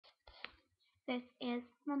This is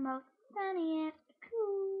my most funniest.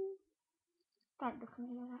 Cool. Don't look at me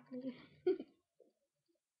like that, please.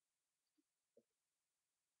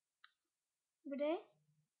 Ready?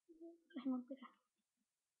 Hang on, please.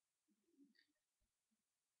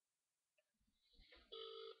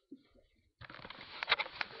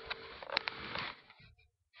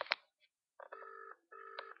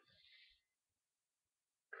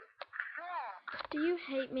 Do you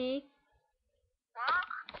hate me? What?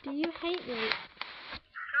 Do you hate me? Who is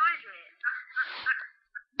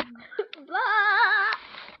it? Blah!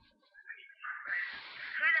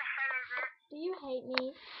 Who the hell is it? Do you hate me?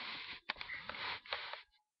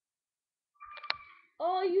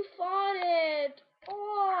 Oh, you farted!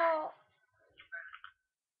 Oh!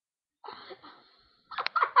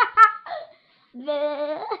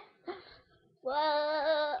 Bleh.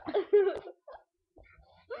 Blah.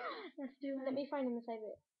 Let's do it. Let me find him and save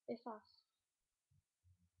it. It's fast.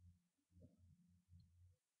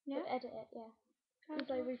 Yeah? We'll edit it, yeah.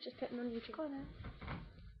 So we've just put him on YouTube. Cool, no.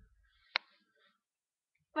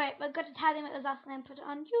 Right, we're going to tell him it was us and then put it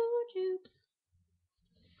on YouTube.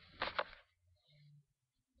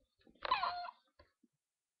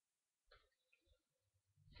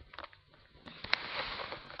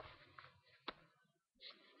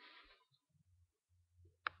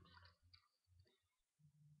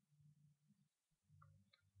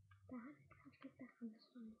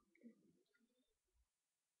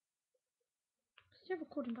 Still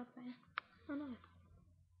recording, by the way. Oh no.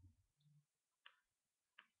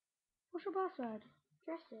 What's your password?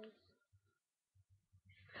 Dresses.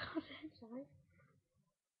 Sorry.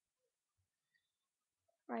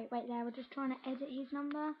 Right, wait there. We're just trying to edit his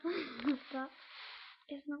number, but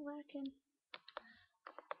it's not working.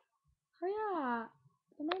 Hurry up!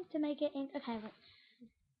 We're meant to make it in. Okay, wait.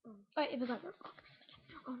 Wait, it was like.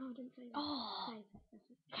 Oh no, I didn't say that. Oh. Save it. That's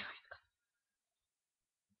it. Okay, right.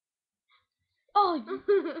 Oh. Okay.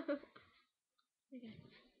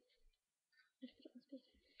 Let's put it on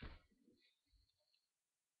speaker.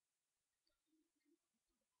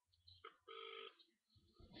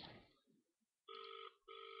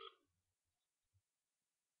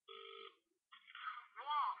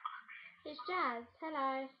 What? It's Jazz.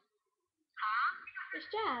 Hello. Huh? It's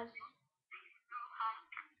Jazz.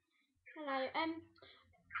 Hello.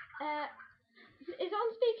 Is it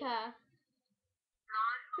on speaker? No.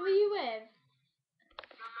 Who are you with?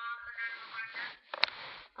 My mum and then my dad.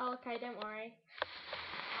 Oh, okay. Don't worry.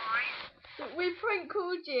 Why? We prank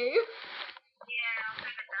called you. Yeah, I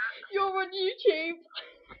figured that. You're on YouTube.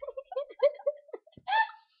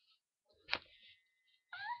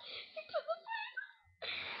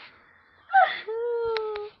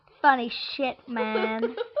 Funny shit,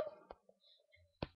 man.